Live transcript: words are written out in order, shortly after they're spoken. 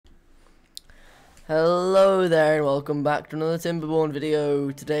Hello there and welcome back to another Timberborn video.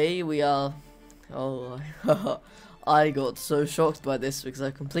 Today we are... Oh, I got so shocked by this because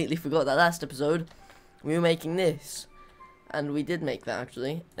I completely forgot that last episode we were making this. And we did make that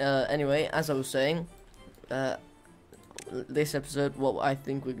actually. Anyway, as I was saying, this episode what I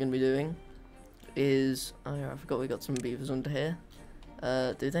think we're going to be doing is... Oh yeah, I forgot we got some beavers under here.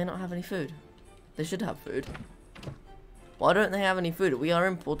 Do they not have any food? They should have food. Why don't they have any food? We are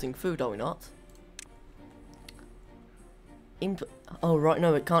importing food, are we not? Oh right,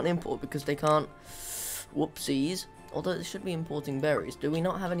 no, it can't import because they can't. Whoopsies. Although they should be importing berries. Do we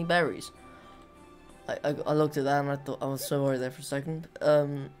not have any berries? I looked at that and I thought I was so worried there for a second.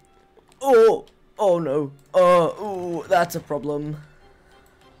 Oh no. Oh, that's a problem.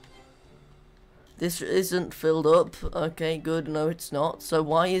 This isn't filled up. Okay, good. No, it's not. So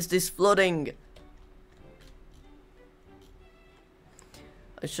why is this flooding?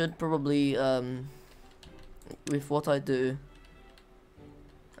 I should probably with what I do.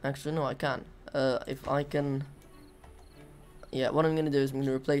 Actually, no, I can. If I can... Yeah, what I'm going to do is I'm going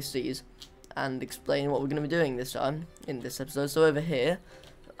to replace these and explain what we're going to be doing this time in this episode. So over here,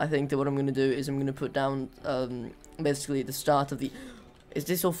 I think that what I'm going to do is I'm going to put down basically the start of the... Is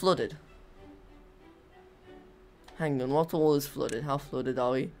this all flooded? Hang on, what all is flooded? How flooded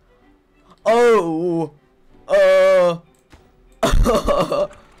are we? Oh!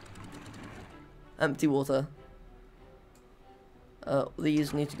 Empty water.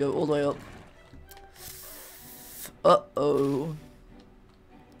 These need to go all the way up. Uh-oh.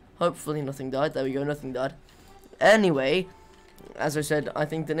 Hopefully nothing died. There we go, nothing died. Anyway, as I said, I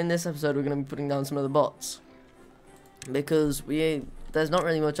think that in this episode we're going to be putting down some other bots. Because there's not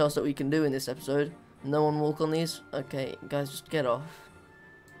really much else that we can do in this episode. No one walk on these? Okay, guys, just get off.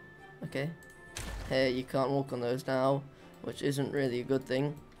 Okay. Hey, you can't walk on those now, which isn't really a good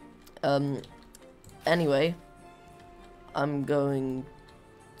thing. Anyway, I'm going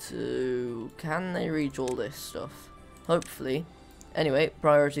to... Can they reach all this stuff? Hopefully. Anyway,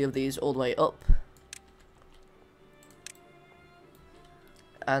 priority of these all the way up.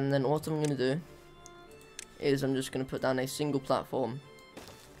 And then what I'm going to do is I'm just going to put down a single platform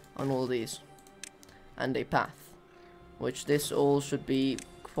on all these. And a path. Which this all should be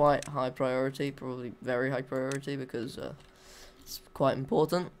quite high priority. Probably very high priority because it's quite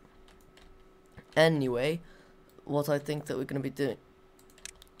important. Anyway, what I think that we're going to be doing...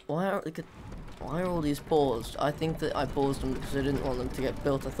 Why are all these paused? I think that I paused them because I didn't want them to get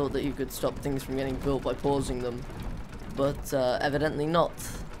built. I thought that you could stop things from getting built by pausing them. But evidently not.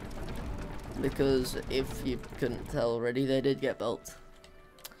 Because if you couldn't tell already, they did get built.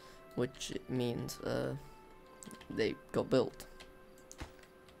 Which means they got built.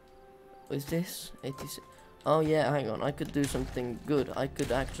 Is this 86? Oh yeah, hang on. I could do something good. I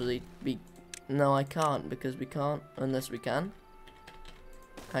could actually be... No, I can't, because we can't, unless we can.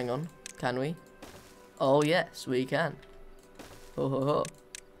 Hang on, can we? Oh yes, we can. Ho ho ho.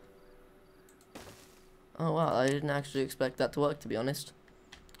 Oh wow, I didn't actually expect that to work, to be honest.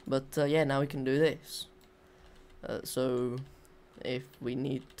 But yeah, now we can do this. So, if we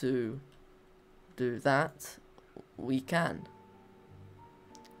need to do that, we can.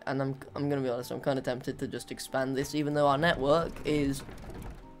 And I'm gonna be honest, I'm kind of tempted to just expand this, even though our network is...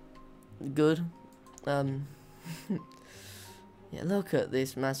 good. Yeah, look at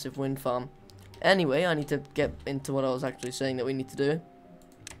this massive wind farm. Anyway, I need to get into what I was actually saying that we need to do.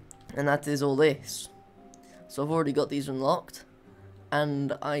 And that is all this. So I've already got these unlocked.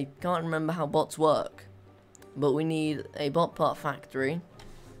 And I can't remember how bots work. But we need a bot part factory.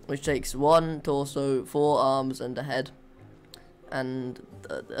 Which takes 1 torso, 4 arms and a head. And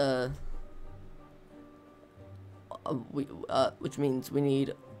which means we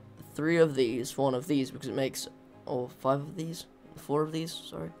need 3 of these, 1 of these, because it makes, or 5 of these, 4 of these,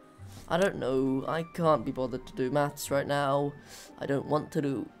 sorry. I don't know, I can't be bothered to do maths right now. I don't want to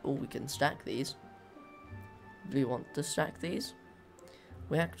do, oh, we can stack these. Do we want to stack these?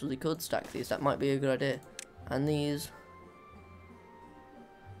 We actually could stack these, that might be a good idea. And these,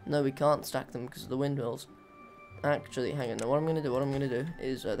 no, we can't stack them because of the windmills. Actually, hang on, now what I'm going to do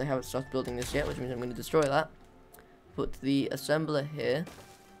is, they haven't started building this yet, which means I'm going to destroy that. Put the assembler here.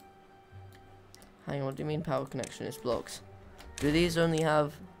 Hang on, what do you mean power connection is blocks? Do these only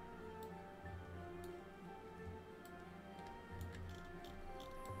have...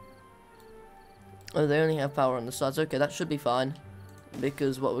 Oh, they only have power on the sides. Okay, that should be fine.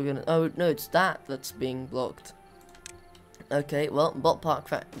 Because what we're gonna... Oh, no, it's that that's being blocked. Okay, well, bot part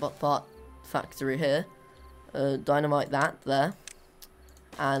factory here. Dynamite that there.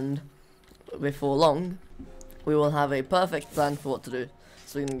 And before long, we will have a perfect plan for what to do.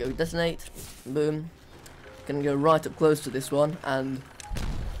 So we're gonna go detonate, boom. Gonna go right up close to this one and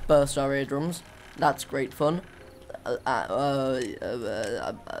burst our eardrums. That's great fun. Oh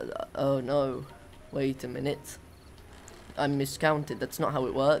no, wait a minute. I miscounted, that's not how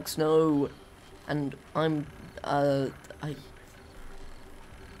it works, no. And I'm, oh,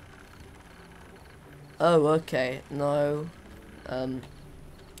 okay, no.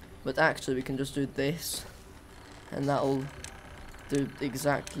 But actually we can just do this, and that'll do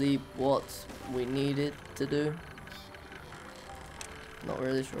exactly what we need it to do. Not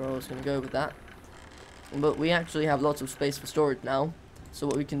really sure I was going to go with that. But we actually have lots of space for storage now. So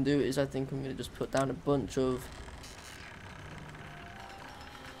what we can do is I think I'm going to just put down a bunch of...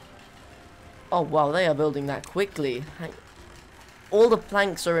 Oh wow, they are building that quickly. All the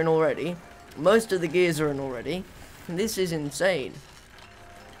planks are in already. Most of the gears are in already. This is insane.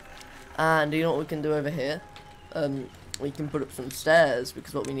 And you know what we can do over here? We can put up some stairs,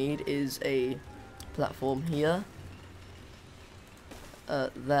 because what we need is a platform here.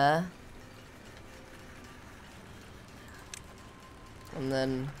 There. And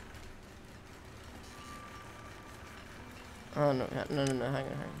then... Oh no, hang on.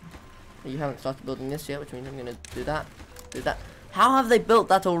 You haven't started building this yet, which means I'm gonna do that. How have they built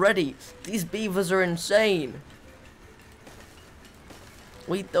that already? These beavers are insane.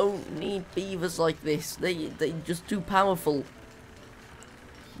 We don't need beavers like this. They just too powerful.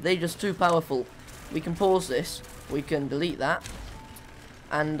 They're just too powerful. We can pause this. We can delete that.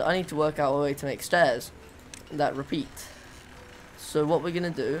 And I need to work out a way to make stairs that repeat. So what we're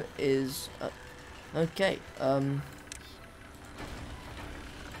gonna do is, okay,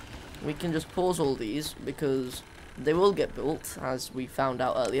 we can just pause all these because they will get built, as we found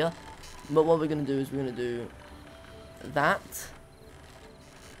out earlier. But what we're gonna do is we're gonna do that,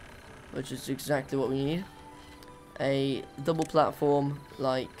 which is exactly what we need. A double platform,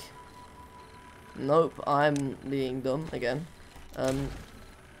 like, nope, I'm being dumb again.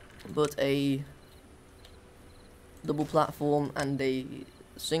 But a double platform and a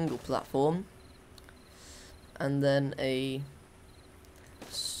single platform, and then a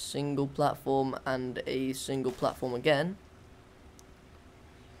single platform and a single platform again,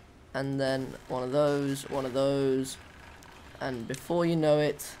 and then one of those, and before you know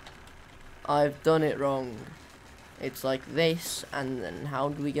it, I've done it wrong. It's like this, and then how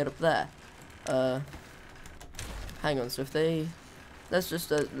do we get up there? Hang on, so if they... Let's just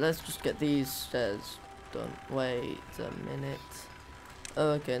get these stairs done. Wait a minute.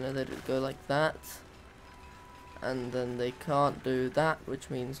 Oh, okay, no, they didn't go like that. And then they can't do that, which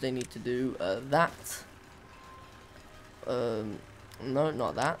means they need to do that. No,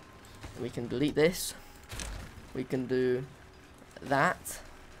 not that. We can delete this. We can do that.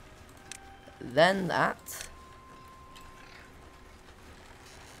 Then that.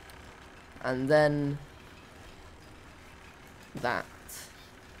 And then that.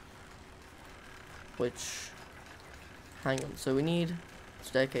 Which, hang on, so we need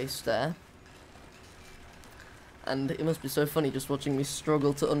staircase there. And it must be so funny just watching me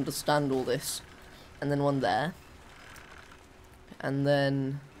struggle to understand all this. And then one there. And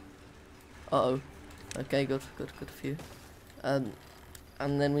then, uh-oh. Okay, good few. And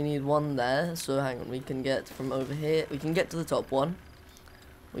then we need one there, so hang on, we can get from over here, we can get to the top one.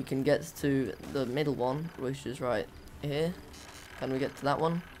 We can get to the middle one, which is right here. Can we get to that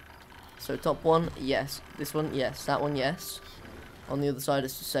one? So top one, yes. This one, yes. That one, yes. On the other side,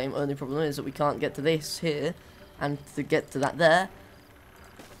 it's the same. Only problem is that we can't get to this here. And to get to that there,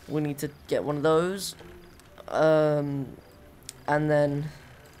 we need to get one of those. And then...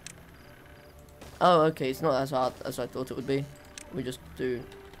 Oh, okay, it's not as hard as I thought it would be. We just do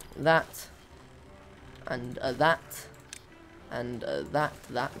that. And that. And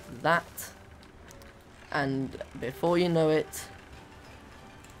that. And before you know it,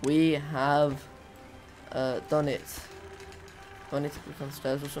 we have done it. Do I need to click on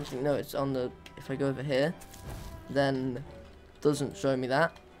stairs or something? No, it's on the... If I go over here, then doesn't show me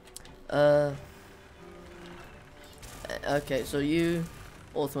that. Okay, so you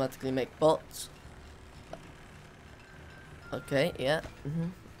automatically make bots. Okay, yeah.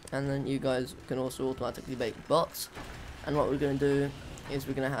 And then you guys can also automatically make bots. And what we're going to do is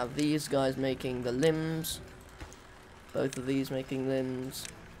we're going to have these guys making the limbs. Both of these making limbs.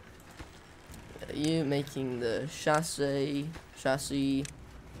 You making the chassis.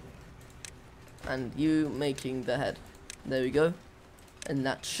 And you making the head. There we go. And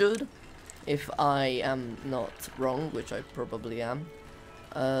that should, if I am not wrong, which I probably am,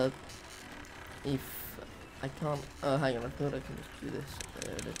 if I can't, oh hang on, I thought I can just do this.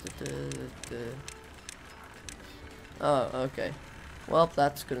 Oh, okay. Well,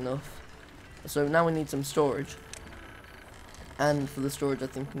 that's good enough. So now we need some storage. And for the storage, I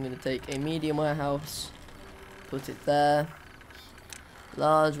think I'm going to take a medium warehouse, put it there.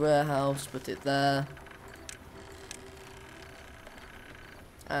 Large warehouse, put it there.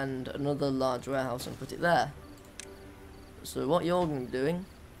 And another large warehouse and put it there. So what you're going to be doing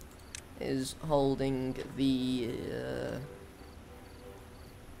is holding the...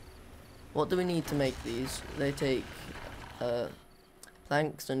 what do we need to make these? They take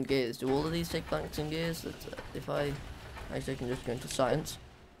planks and gears. Do all of these take planks and gears? That's, if I... Actually, I can just go into science.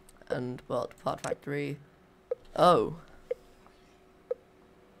 And, well, part factory. Oh.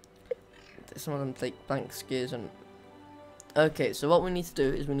 Some of them take planks, gears, and... Okay, so what we need to do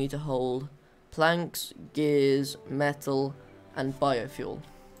is we need to hold planks, gears, metal, and biofuel.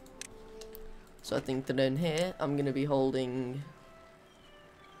 So I think that in here, I'm going to be holding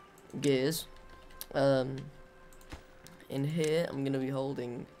gears. In here, I'm going to be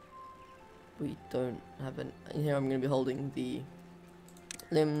holding... We don't have an... In here, I'm going to be holding the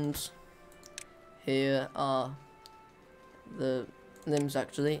limbs. Here are the limbs,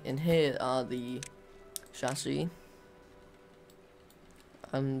 actually. In here are the chassis.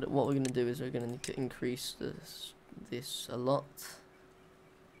 And what we're going to do is we're going to need to increase this a lot.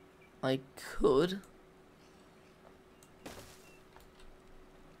 I could...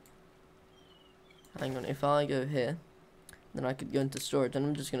 Hang on, if I go here, then I could go into storage, and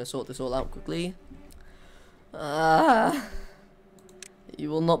I'm just going to sort this all out quickly. You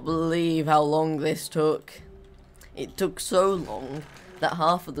will not believe how long this took. It took so long that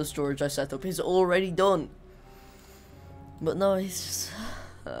half of the storage I set up is already done. But no, it's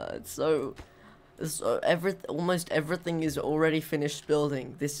just, almost everything is already finished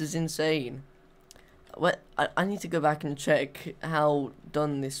building. This is insane. I need to go back and check how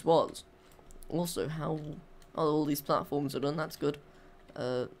done this was. Also, how all these platforms are done. That's good.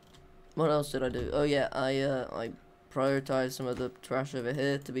 What else did I do? Oh yeah, I prioritized some of the trash over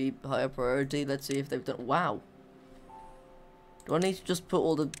here to be higher priority. Let's see if they've done. Wow. Do I need to just put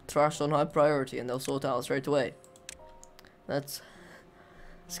all the trash on high priority and they'll sort out straight away? It's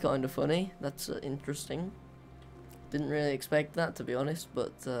kind of funny. That's interesting. Didn't really expect that, to be honest,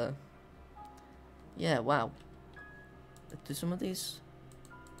 but yeah, wow. Do some of these...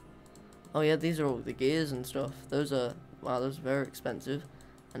 Oh yeah, these are all the gears and stuff. Those are... Wow, those are very expensive.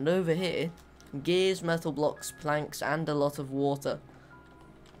 And over here, gears, metal blocks, planks, and a lot of water.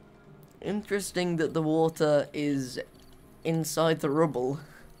 Interesting that the water is inside the rubble,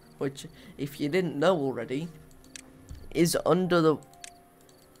 which, if you didn't know already, is under the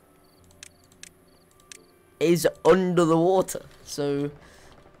water. So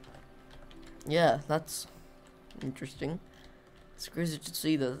yeah, that's interesting. It's crazy to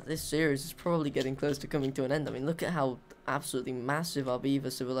see that this series is probably getting close to coming to an end. I mean, look at how absolutely massive our beaver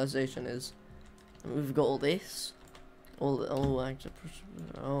civilization is. And we've got all this, all the,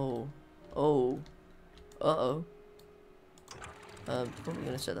 probably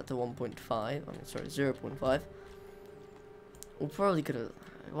gonna set that to 1.5. I mean, sorry, 0.5. We probably could have.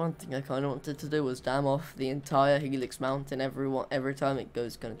 One thing I kind of wanted to do was dam off the entire Helix Mountain. Every time it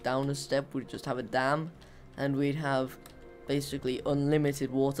goes kind of down a step, we'd just have a dam, and we'd have basically unlimited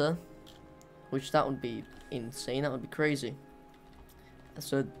water, which that would be insane. That would be crazy.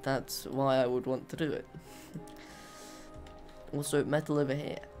 So that's why I would want to do it. Also, metal over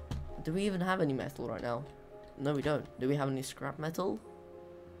here. Do we even have any metal right now? No, we don't. Do we have any scrap metal?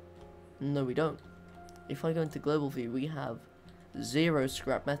 No, we don't. If I go into global view, we have 0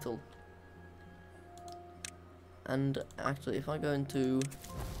 scrap metal. And actually, if I go into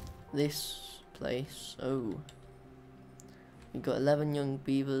this place, oh, we've got 11 young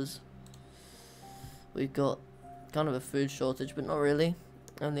beavers. We've got kind of a food shortage, but not really.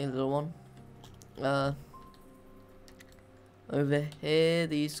 Only a little one. Over here,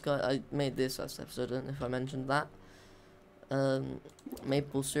 these guys, I made this last episode, I don't know if I mentioned that.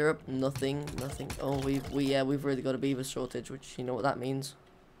 Maple syrup, nothing. Oh, we've really got a beaver shortage, which you know what that means.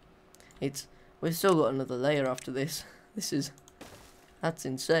 We've still got another layer after this. That's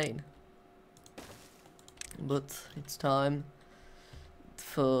insane. But it's time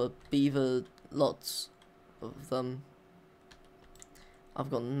for beaver, lots of them. I've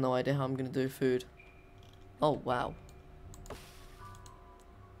got no idea how I'm gonna do food. Oh wow.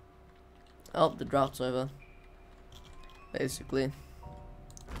 Oh, the drought's over. Basically.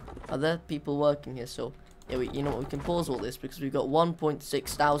 Are there people working here? So yeah, you know what? We can pause all this because we've got 1.6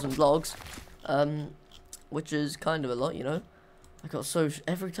 thousand logs, which is kind of a lot, you know. I got so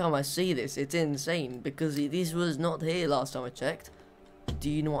every time I see this, it's insane because this was not here last time I checked. Do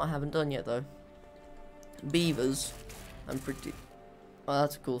you know what I haven't done yet though? Beavers. I'm pretty. Oh,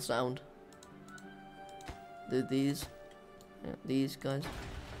 that's a cool sound. Do these. Yeah, these guys.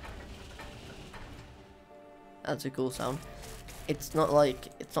 That's a cool sound. It's not like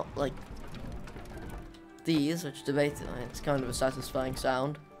these, which debated. It's kind of a satisfying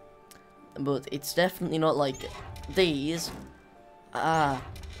sound, but it's definitely not like these.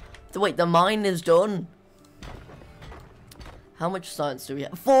 Wait, the mine is done. How much science do we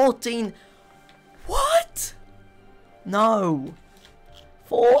have? 14. What? No.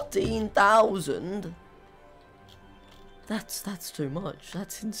 14,000. That's too much.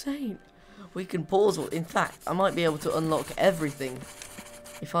 That's insane. We can pause. In fact, I might be able to unlock everything.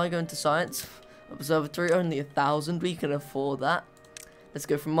 If I go into science observatory, only 1,000. We can afford that. Let's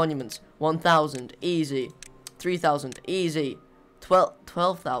go from monuments. 1,000, easy. 3,000, easy.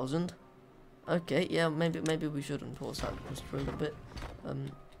 12,000. Okay, yeah, maybe we shouldn't pause that just for a little bit.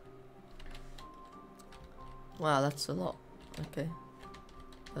 Wow, that's a lot. Okay.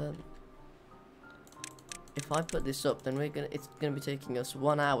 If I put this up, then it's gonna be taking us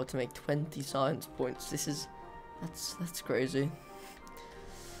 1 hour to make 20 science points. That's crazy.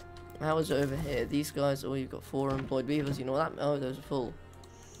 How is it over here? These guys, oh, you've got 4 unemployed beavers. You know that? Oh, those are full.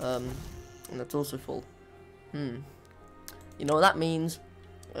 And that's also full. You know what that means?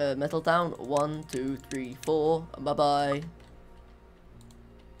 Metal Town. 1, 2, 3, 4. Bye bye.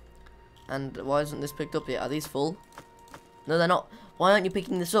 And why isn't this picked up yet? Are these full? No, they're not. Why aren't you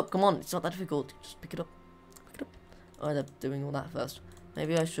picking this up? Come on, it's not that difficult. Just pick it up. Pick it up. Oh, they're doing all that first.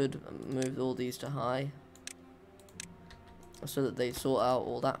 Maybe I should move all these to high, so that they sort out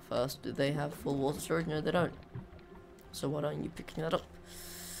all that first. Do they have full water storage? No, they don't. So why don't you pick that up?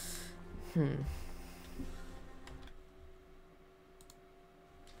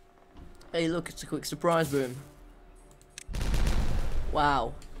 Hey, look, it's a quick surprise boom.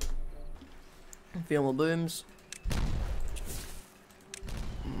 Wow. A few more booms.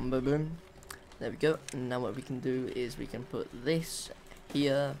 Boom, boom. There we go. And now what we can do is we can put this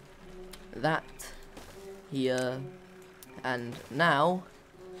here, that here, and now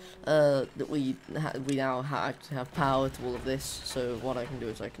that we now actually have power to all of this. So what I can do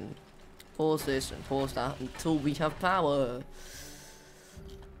is I can pause this and pause that until we have power.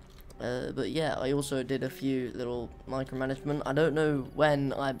 But yeah, I also did a few little micromanagement. I don't know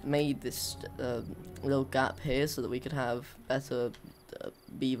when I made this little gap here so that we could have better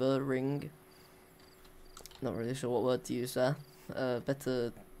beaver ring. Not really sure what word to use there.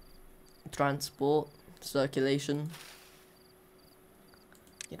 Better transport, circulation.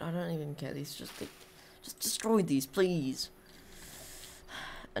 You know, I don't even care. These just destroy these, please.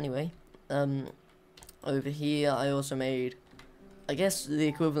 Anyway, over here I also made, I guess, the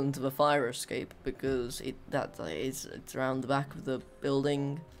equivalent of a fire escape, because it's around the back of the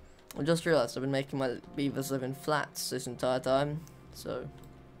building. I just realised I've been making my beavers live in flats this entire time, so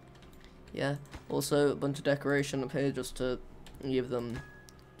yeah. Also a bunch of decoration up here just to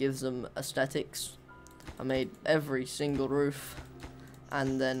gives them aesthetics. I made every single roof,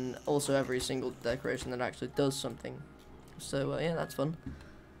 and then also every single decoration that actually does something. So yeah, that's fun.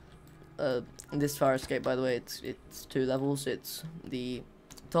 This fire escape, by the way, it's 2 levels. It's the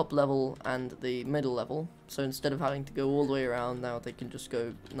top level and the middle level. So instead of having to go all the way around, now they can just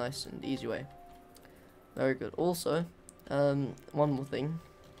go nice and easy way. Very good. Also, one more thing.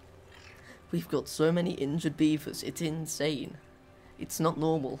 We've got so many injured beavers. It's insane. It's not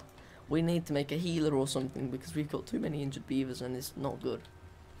normal. We need to make a healer or something, because we've got too many injured beavers and it's not good.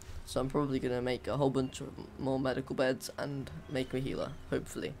 So I'm probably going to make a whole bunch of more medical beds and make a healer,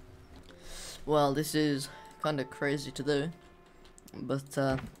 hopefully. Well, this is kind of crazy to do, but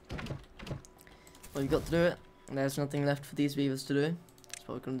well, you've got to do it. There's nothing left for these beavers to do. That's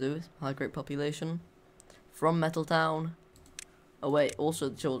what we're going to do. Migrate population from Metal Town away. Also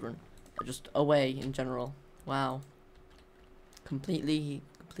the children, just away in general. Wow, completely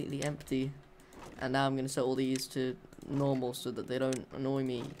empty. And now I'm going to set all these to normal so that they don't annoy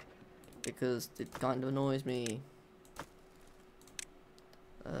me, because it kind of annoys me.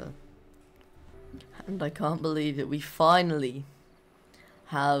 And I can't believe it. We finally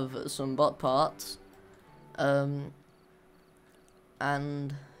have some bot parts. And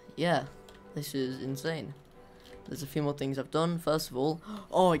yeah, this is insane. There's a few more things I've done. First of all,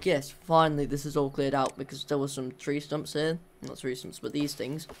 oh yes, finally this is all cleared out, because there were some tree stumps here. Not tree stumps, but these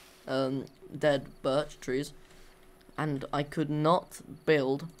things. Dead birch trees. And I could not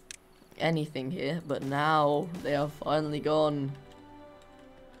build anything here, but now they are finally gone.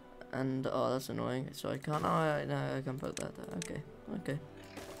 And oh, that's annoying. So I can't. Oh, no, I can put that there. Okay.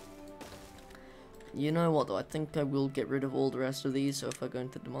 You know what though? I think I will get rid of all the rest of these. So if I go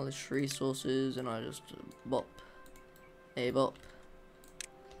into demolish resources and I just bop, a bop,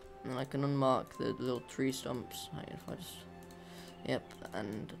 And I can unmark the little tree stumps. Hang on, if I just... Yep,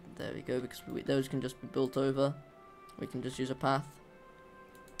 and there we go, because those can just be built over. We can just use a path.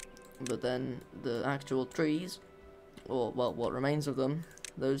 But then the actual trees, or well, what remains of them,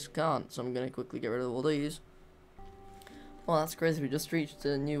 those can't. So I'm going to quickly get rid of all these. Well, that's crazy. We just reached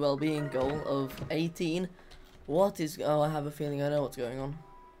a new well-being goal of 18. What is... Oh, I have a feeling I know what's going on.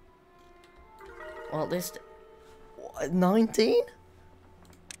 Well, this... 19?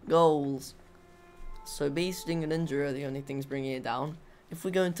 Goals. So bee, sting and injury are the only things bringing it down. If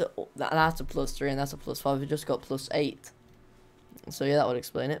we go into... That's a +3 and that's a +5. We just got +8. So yeah, that would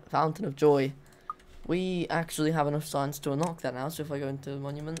explain it. Fountain of Joy. We actually have enough science to unlock that now. So if I go into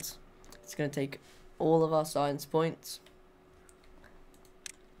monuments, it's going to take all of our science points.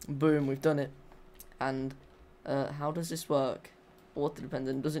 Boom, we've done it. And how does this work? Water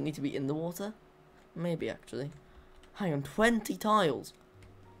dependent. Does it need to be in the water? Maybe actually. Hang on, 20 tiles.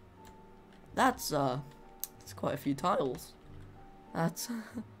 That's quite a few tiles. That's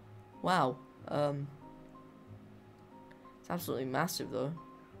wow. It's absolutely massive though.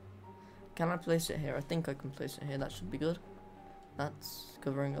 Can I place it here? I think I can place it here. That should be good. That's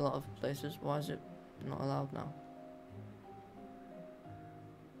covering a lot of places. Why is it not allowed now?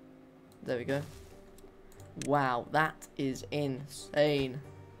 There we go. Wow, that is insane.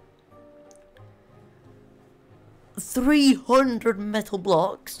 300 metal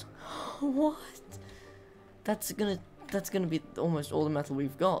blocks. What? That's gonna be almost all the metal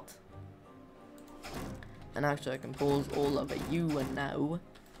we've got. And actually, I can pause all over you and now.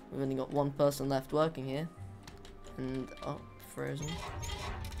 We've only got one person left working here. And oh, frozen.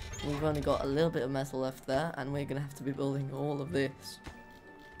 We've only got a little bit of metal left there, and we're gonna have to be building all of this.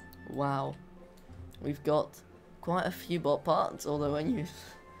 Wow, we've got quite a few bot parts. Although when you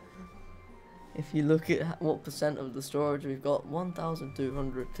if you look at what percent of the storage we've got,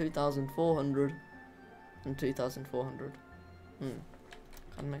 1,200, 2,400, and 2,400. Kind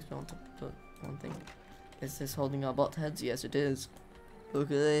of makes me want to put one thing. Is this holding our bot heads? Yes, it is. Look at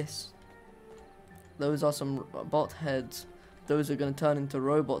this. Those are some bot heads. Those are going to turn into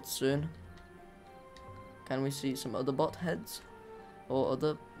robots soon. Can we see some other bot heads? Or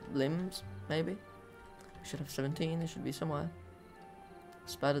other limbs, maybe? We should have 17. They should be somewhere.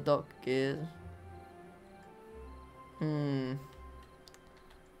 Spider dock gears.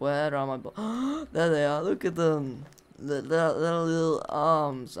 Where are my there they are, look at them. The little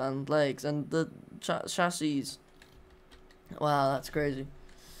arms and legs and the chassis. Wow, that's crazy.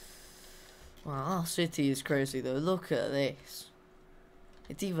 Wow, our city is crazy though. Look at this.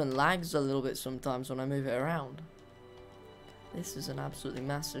 It even lags a little bit sometimes when I move it around. This is an absolutely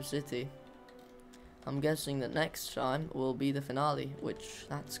massive city. I'm guessing that next time will be the finale, which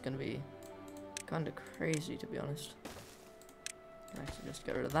that's gonna be kind of crazy to be honest. Actually, just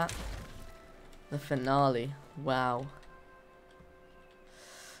get rid of that. The finale. Wow.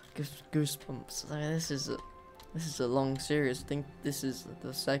 Goosebumps. I mean, this is a long series. I think this is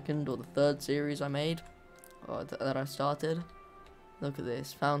the second or the third series I made, or that I started. Look at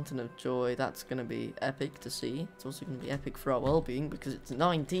this, Fountain of Joy. That's gonna be epic to see. It's also gonna be epic for our well-being because it's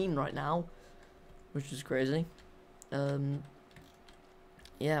 19 right now, which is crazy. Yeah,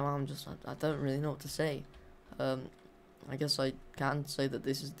 well, I don't really know what to say. I guess I can say that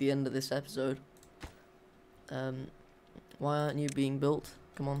this is the end of this episode. Why aren't you being built?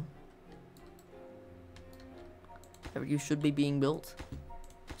 Come on. You should be being built.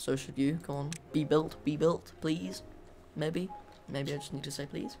 So should you. Come on. Be built, please. Maybe I just need to say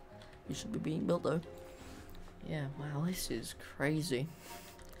please. You should be being built though. Yeah, wow, this is crazy.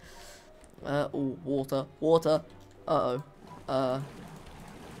 Oh, water. Uh-oh.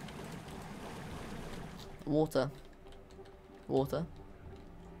 Water.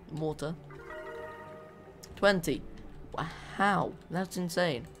 20. Wow, that's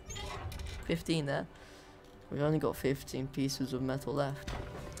insane. 15 there. We've only got 15 pieces of metal left.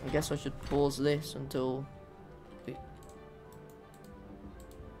 I guess I should pause this until...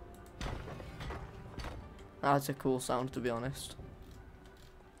 That's a cool sound, to be honest.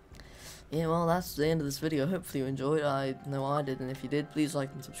 Yeah, well, that's the end of this video. Hopefully you enjoyed. I know I did, and if you did, please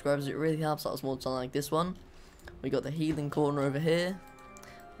like and subscribe, as it really helps out more something like this one. We got the healing corner over here,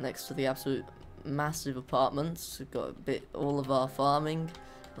 next to the absolute massive apartments. We've got all of our farming,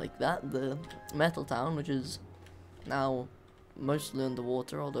 like that. The metal town, which is now mostly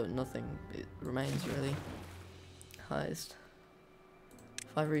underwater, although nothing remains really. Highest.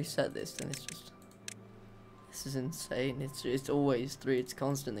 If I reset this, then it's just... This is insane. It's always 3. It's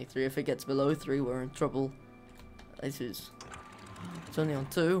constantly 3. If it gets below 3, we're in trouble. It's only on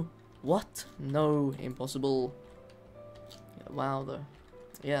 2. What? No, impossible. Yeah, wow, though.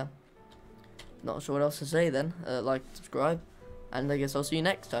 yeah, not sure what else to say then. Like, subscribe, and I guess I'll see you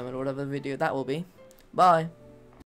next time in whatever video that will be. Bye.